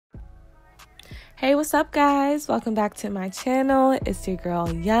Hey, what's up guys? Welcome back to my channel. It's your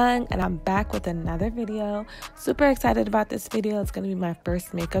girl Young and I'm back with another video. Super excited about this video. It's going to be my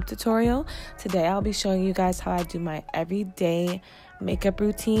first makeup tutorial. Today I'll be showing you guys how I do my everyday makeup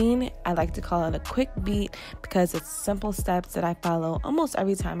routine. I like to call it a quick beat because it's simple steps that I follow almost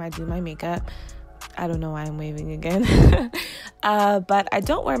every time I do my makeup. I don't know why I'm waving again. But I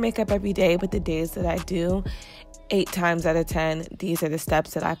don't wear makeup every day, but the days that I do, 8 times out of 10, these are the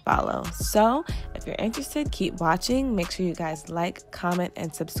steps that I follow. So if you're interested, keep watching. Make sure you guys like, comment,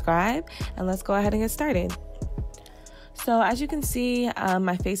 and subscribe. And let's go ahead and get started. So as you can see,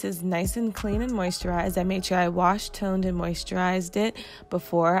 my face is nice and clean and moisturized. I made sure I washed, toned, and moisturized it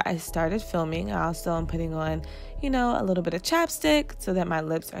before I started filming. I also am putting on, a little bit of chapstick so that my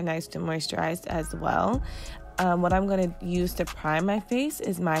lips are nice and moisturized as well. What I'm going to use to prime my face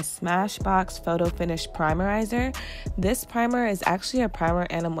is my SMASHBOX Photo Finish Primerizer. This primer is actually a primer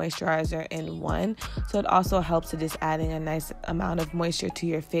and a moisturizer in one, so it also helps to just adding a nice amount of moisture to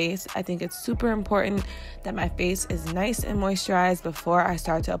your face. I think it's super important that my face is nice and moisturized before I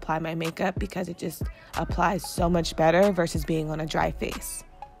start to apply my makeup because it just applies so much better versus being on a dry face.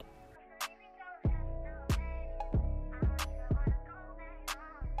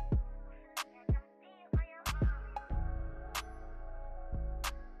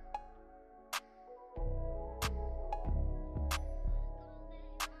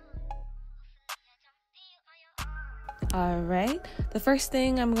 Alright, the first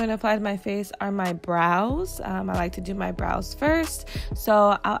thing I'm going to apply to my face are my brows. I like to do my brows first,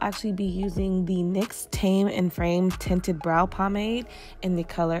 so I'll actually be using the NYX TAME and Frame Tinted Brow Pomade in the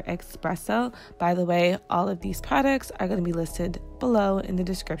color EXPRESSO. By the way, all of these products are going to be listed below in the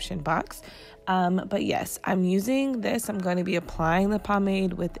description box. But yes, I'm using this. I'm going to be applying the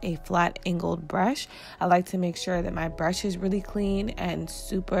pomade with a flat angled brush. I like to make sure that my brush is really clean and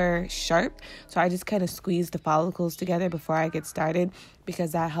super sharp. So I just kind of squeeze the follicles together before I get started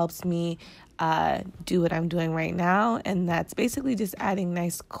because that helps me do what I'm doing right now. And that's basically just adding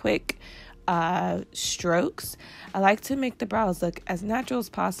nice quick strokes. I like to make the brows look as natural as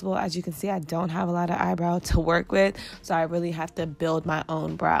possible. As you can see, I don't have a lot of eyebrow to work with, so I really have to build my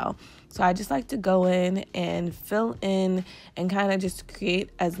own brow. So I just like to go in and fill in and kind of just create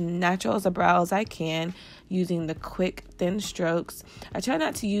as natural as a brow as I can using the quick thin strokes. I try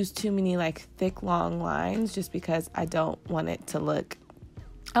not to use too many thick long lines just because I want it to look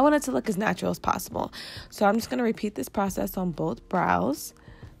as natural as possible. So I'm just going to repeat this process on both brows.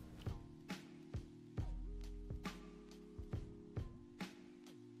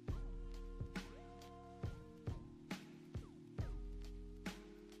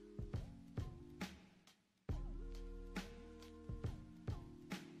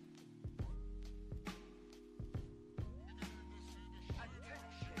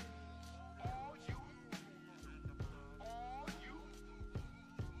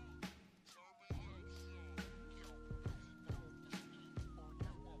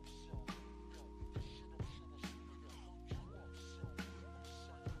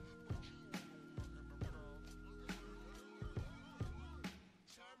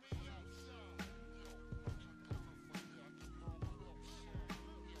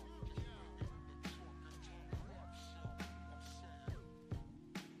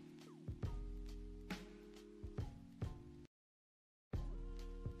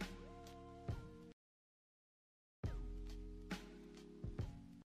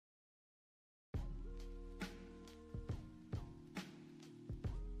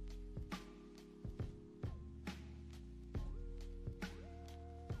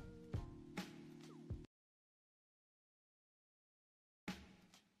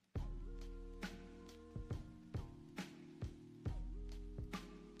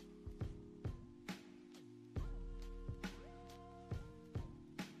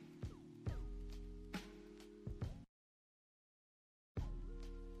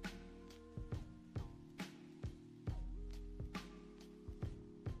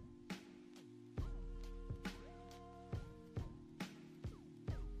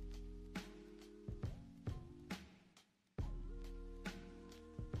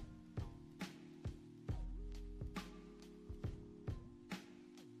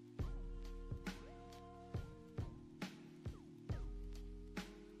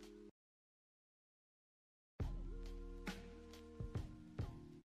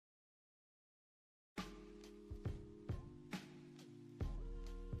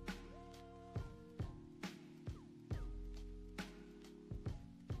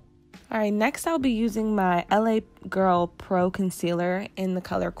 Alright, next I'll be using my LA Girl Pro Concealer in the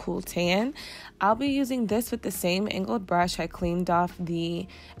color Cool Tan. I'll be using this with the same angled brush. I cleaned off the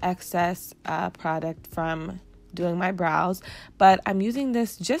excess product from doing my brows, but I'm using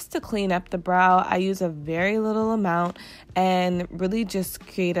this just to clean up the brow. I use a very little amount and really just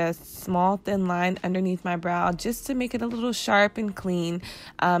create a small thin line underneath my brow just to make it a little sharp and clean,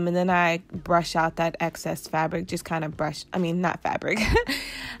 and then I brush out that excess fabric, just kind of not fabric.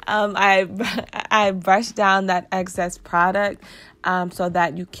 I brush down that excess product so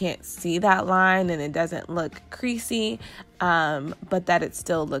that you can't see that line and it doesn't look creasy, but that it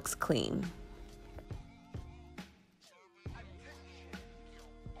still looks clean.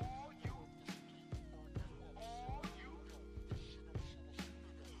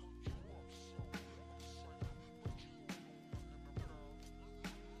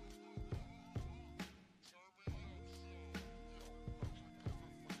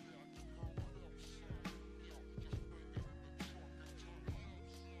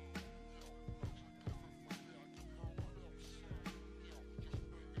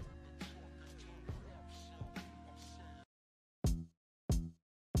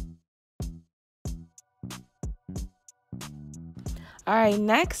 All right,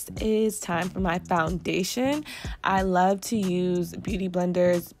 next is time for my foundation. I love to use beauty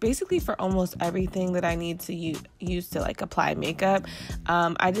blenders basically for almost everything that I need to use to like apply makeup.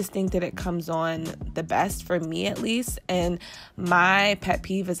 I just think that it comes on the best for me, at least, and my pet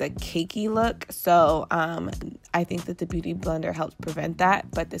peeve is a cakey look, so I think that the beauty blender helps prevent that.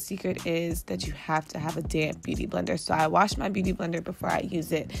 But the secret is that you have to have a damp beauty blender. So I wash my beauty blender before I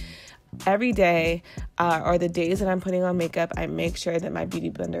use it every day, or the days that I'm putting on makeup. I make sure that my beauty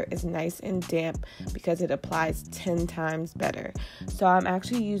blender is nice and damp because it applies 10 times better. So I'm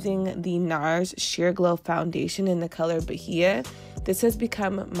actually using the NARS Sheer Glow Foundation in the color Bahia. This has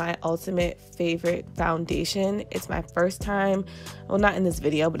become my ultimate favorite foundation. It's my first time, well, not in this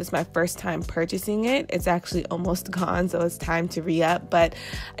video, but it's my first time purchasing it. It's actually almost gone, so it's time to re-up. But,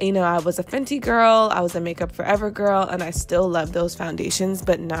 you know, I was a Fenty girl, I was a Makeup Forever girl, and I still love those foundations,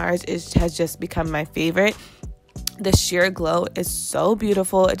 but NARS has just become my favorite. The sheer glow is so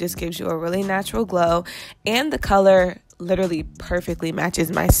beautiful. It just gives you a really natural glow, and the color literally perfectly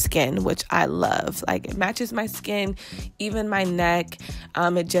matches my skin, which I love. Like, it matches my skin, even my neck.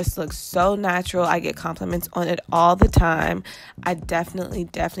 It just looks so natural. I get compliments on it all the time. I definitely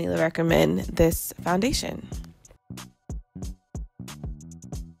recommend this foundation.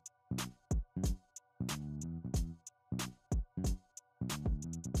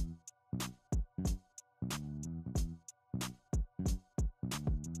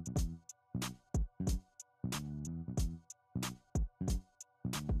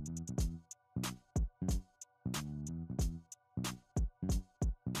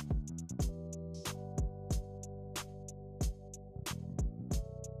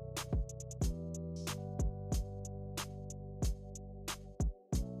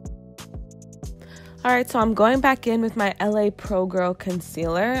 All right, so I'm going back in with my LA Pro Girl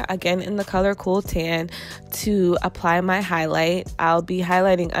concealer, again in the color Cool Tan, to apply my highlight. I'll be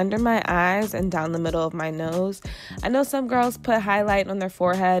highlighting under my eyes and down the middle of my nose. I know some girls put highlight on their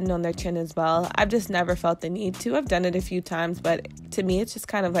forehead and on their chin as well. I've just never felt the need to. I've done it a few times, but to me, it's just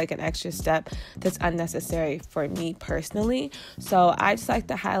kind of like an extra step that's unnecessary for me personally. So I just like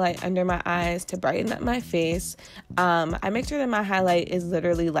to highlight under my eyes to brighten up my face. I make sure that my highlight is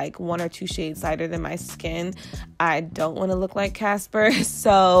literally like 1 or 2 shades lighter than my skin. I don't want to look like Casper,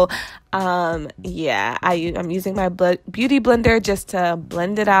 so yeah, I'm using my beauty blender just to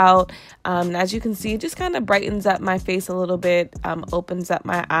blend it out. And as you can see, it just kind of brightens up my face a little bit, opens up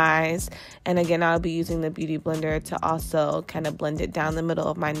my eyes. And again, I'll be using the beauty blender to also kind of blend it down the middle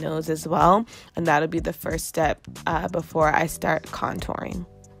of my nose as well. And that'll be the first step before I start contouring.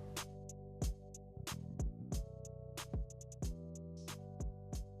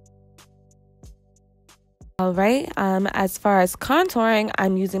 All right, as far as contouring,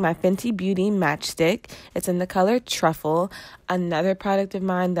 I'm using my Fenty Beauty Matchstick. It's in the color Truffle, another product of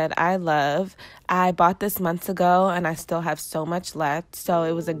mine that I love. I bought this months ago and I still have so much left, so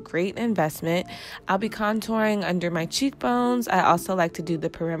it was a great investment. I'll be contouring under my cheekbones. I also like to do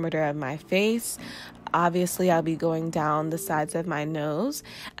the perimeter of my face. Obviously, I'll be going down the sides of my nose.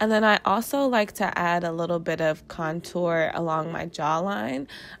 And then I also like to add a little bit of contour along my jawline.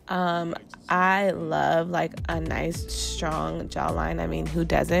 I love like a nice, strong jawline. I mean, who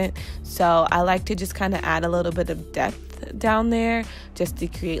doesn't? So I like to just kind of add a little bit of depth down there just to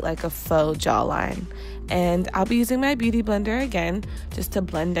create like a faux jawline. And I'll be using my beauty blender again just to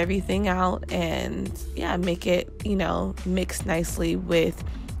blend everything out and, yeah, make it, you know, mix nicely with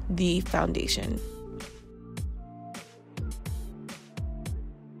the foundation.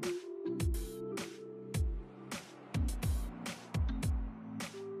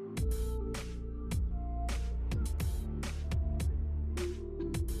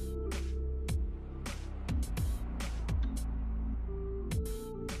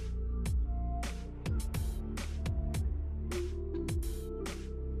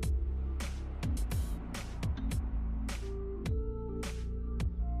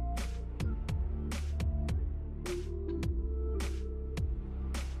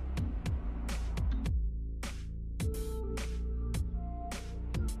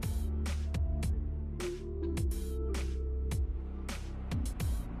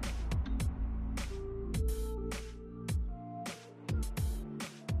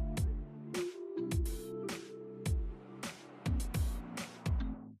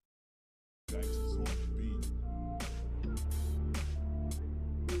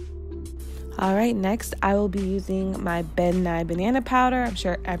 All right, next I will be using my Ben Nye banana powder. I'm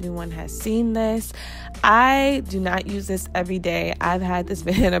sure everyone has seen this. I do not use this every day. I've had this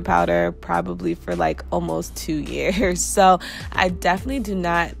banana powder probably for like almost 2 years. So I definitely do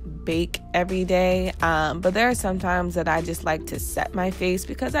not bake every day, but there are some times that I just like to set my face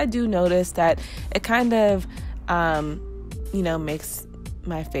because I do notice that it kind of makes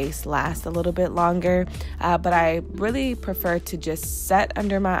my face last a little bit longer, but I really prefer to just set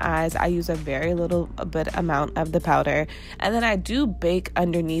under my eyes. I use a very little bit amount of the powder, and then I do bake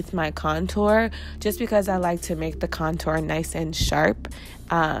underneath my contour just because I like to make the contour nice and sharp.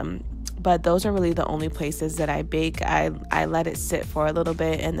 But those are really the only places that I bake. I let it sit for a little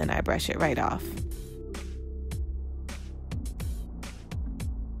bit and then I brush it right off.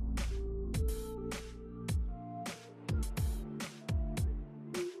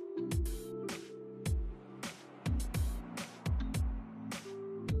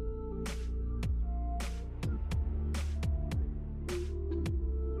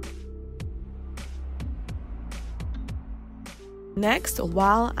 Next,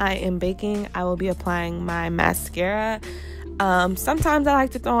 while I am baking, I will be applying my mascara. Sometimes I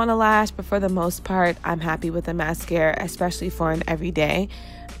like to throw on a lash, but for the most part, I'm happy with the mascara, especially for an everyday.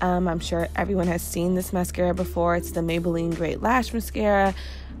 I'm sure everyone has seen this mascara before. It's the Maybelline Great Lash Mascara.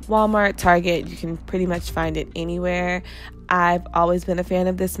 Walmart, Target, you can pretty much find it anywhere. I've always been a fan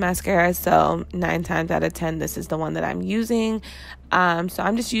of this mascara, so 9 times out of 10, this is the one that I'm using. So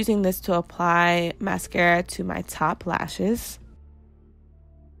I'm just using this to apply mascara to my top lashes.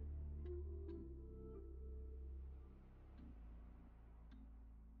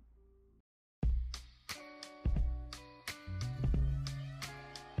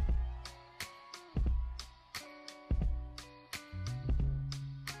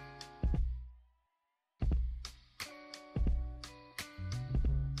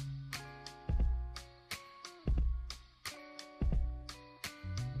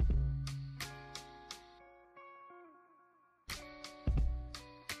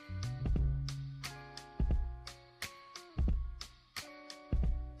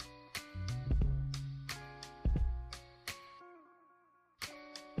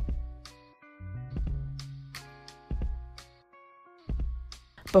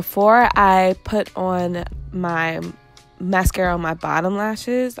 Before I put on my mascara on my bottom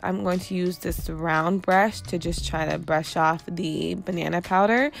lashes, I'm going to use this round brush to just try to brush off the banana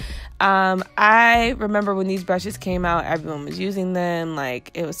powder. I remember when these brushes came out, everyone was using them,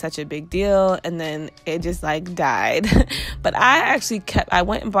 like it was such a big deal, and then it just like died. But I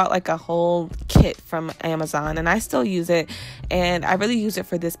went and bought like a whole kit from Amazon, and I still use it, and I really use it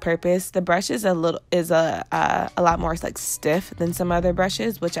for this purpose. The brush is a lot more like stiff than some other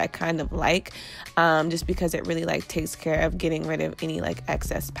brushes, which I kind of like, just because it really like takes care of getting rid of any like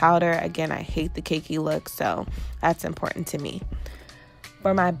excess powder. Again, I hate the cakey look, so that's important to me.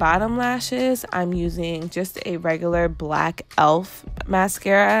 For my bottom lashes, I'm using just a regular black e.l.f.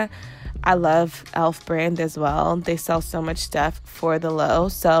 mascara. I love e.l.f. brand as well. They sell so much stuff for the low.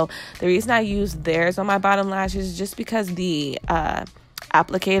 So the reason I use theirs on my bottom lashes is just because the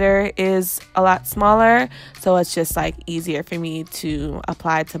applicator is a lot smaller. So it's just like easier for me to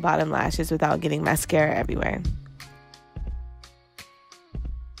apply to bottom lashes without getting mascara everywhere.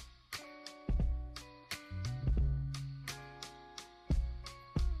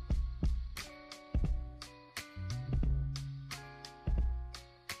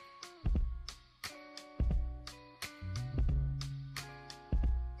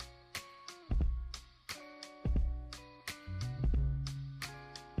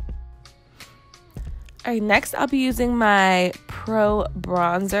 All right, next I'll be using my Pro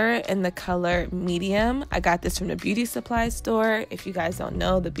bronzer in the color medium. I got this from the beauty supply store. If you guys don't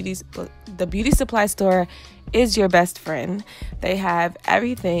know, the beauty supply store is your best friend. They have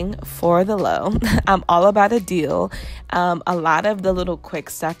everything for the low. I'm all about a deal. A lot of the little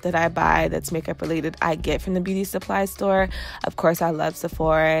quick stuff that I buy that's makeup related, I get from the beauty supply store. Of course, I love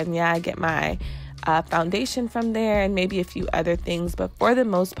Sephora, and yeah, I get my foundation from there and maybe a few other things, but for the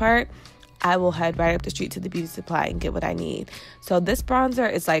most part, I will head right up the street to the beauty supply and get what I need. So this bronzer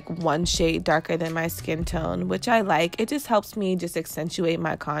is like 1 shade darker than my skin tone, which I like. It just helps me just accentuate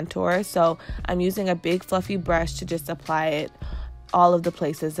my contour. So I'm using a big fluffy brush to just apply it all of the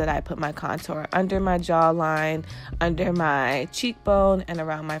places that I put my contour, under my jawline, under my cheekbone, and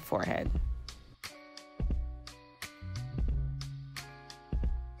around my forehead.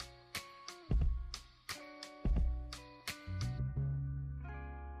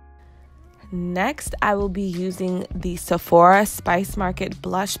 Next, I will be using the Sephora Spice Market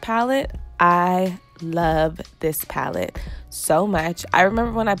Blush Palette. I love this palette so much. I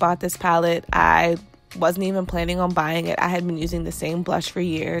remember when I bought this palette, I wasn't even planning on buying it. I had been using the same blush for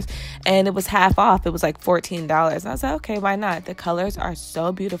years, and it was half off. It was like $14. And I was like, okay, why not? The colors are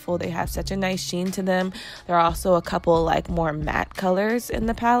so beautiful. They have such a nice sheen to them. There are also a couple like more matte colors in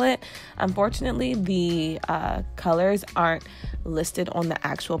the palette. Unfortunately, the colors aren't listed on the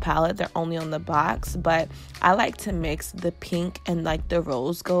actual palette. They're only on the box, but I like to mix the pink and like the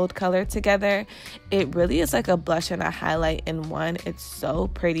rose gold color together. It really is like a blush and a highlight in one. It's so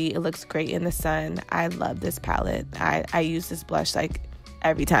pretty. It looks great in the sun. I love this palette. I use this blush like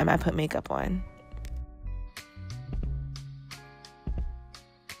every time I put makeup on.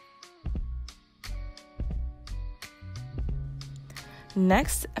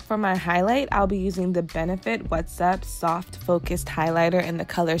 Next, for my highlight, I'll be using the Benefit What's Up Soft Focused Highlighter in the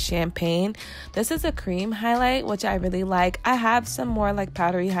color Champagne. This is a cream highlight, which I really like. I have some more like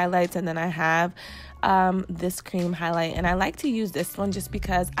powdery highlights, and then I have this cream highlight, and I like to use this one just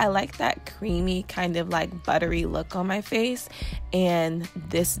because I like that creamy kind of like buttery look on my face, and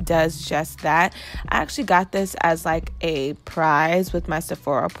this does just that. I actually got this as like a prize with my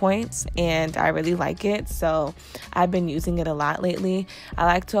Sephora points, and I really like it, so I've been using it a lot lately. I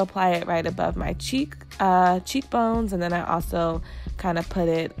like to apply it right above my cheekbones, and then I also kind of put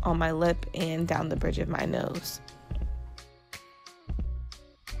it on my lip and down the bridge of my nose.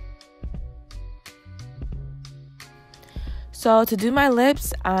 So to do my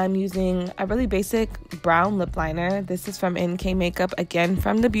lips, I'm using a really basic brown lip liner. This is from NK Makeup, again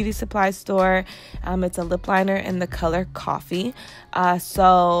from the beauty supply store. It's a lip liner in the color Coffee.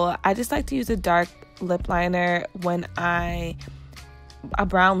 So I just like to use a dark lip liner a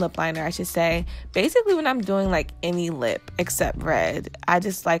brown lip liner, I should say. Basically when I'm doing like any lip except red, I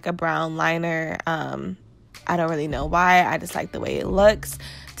just like a brown liner. I don't really know why, I just like the way it looks.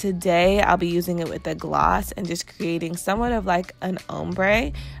 Today I'll be using it with a gloss and just creating somewhat of like an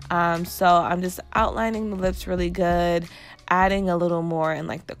ombre. So I'm just outlining the lips really good, adding a little more in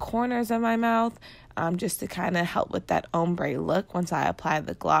like the corners of my mouth, just to kind of help with that ombre look once I apply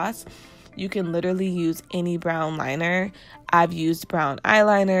the gloss. You can literally use any brown liner. I've used brown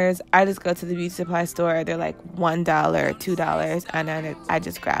eyeliners. I just go to the beauty supply store. They're like $1, $2, and then I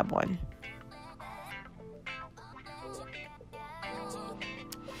just grab one.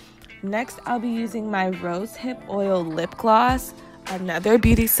 Next, I'll be using my Rosehip Oil Lip Gloss, another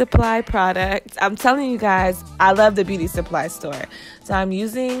beauty supply product. I'm telling you guys, I love the beauty supply store. So I'm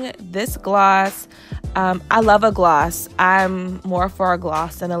using this gloss. I love a gloss. I'm more for a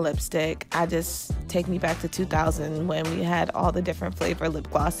gloss than a lipstick. I just take me back to 2000 when we had all the different flavor lip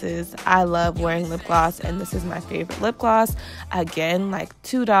glosses. I love wearing lip gloss, and this is my favorite lip gloss. Again, like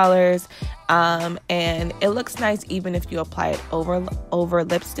 $2. And it looks nice even if you apply it over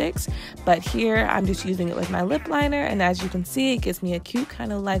lipsticks, but here I'm just using it with my lip liner, and as you can see, it gives me a cute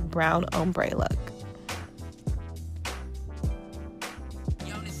kind of like brown ombre look.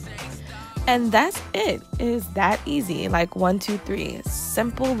 And that's it. It is that easy, like 1, 2, 3,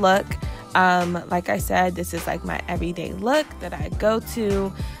 simple look. Like I said, this is like my everyday look that I go to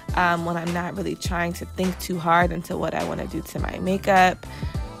when I'm not really trying to think too hard into what I want to do to my makeup.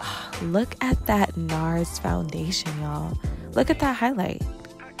 Look at that NARS foundation, y'all. Look at that highlight.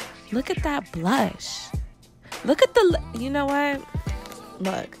 Look at that blush. Look at you know what?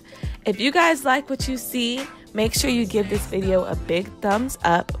 Look, if you guys like what you see, make sure you give this video a big thumbs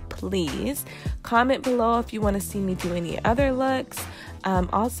up, please. Comment below if you want to see me do any other looks.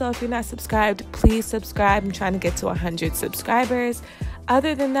 Also, if you're not subscribed, please subscribe. I'm trying to get to 100 subscribers.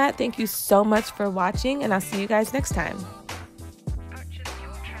 Other than that, thank you so much for watching, and I'll see you guys next time.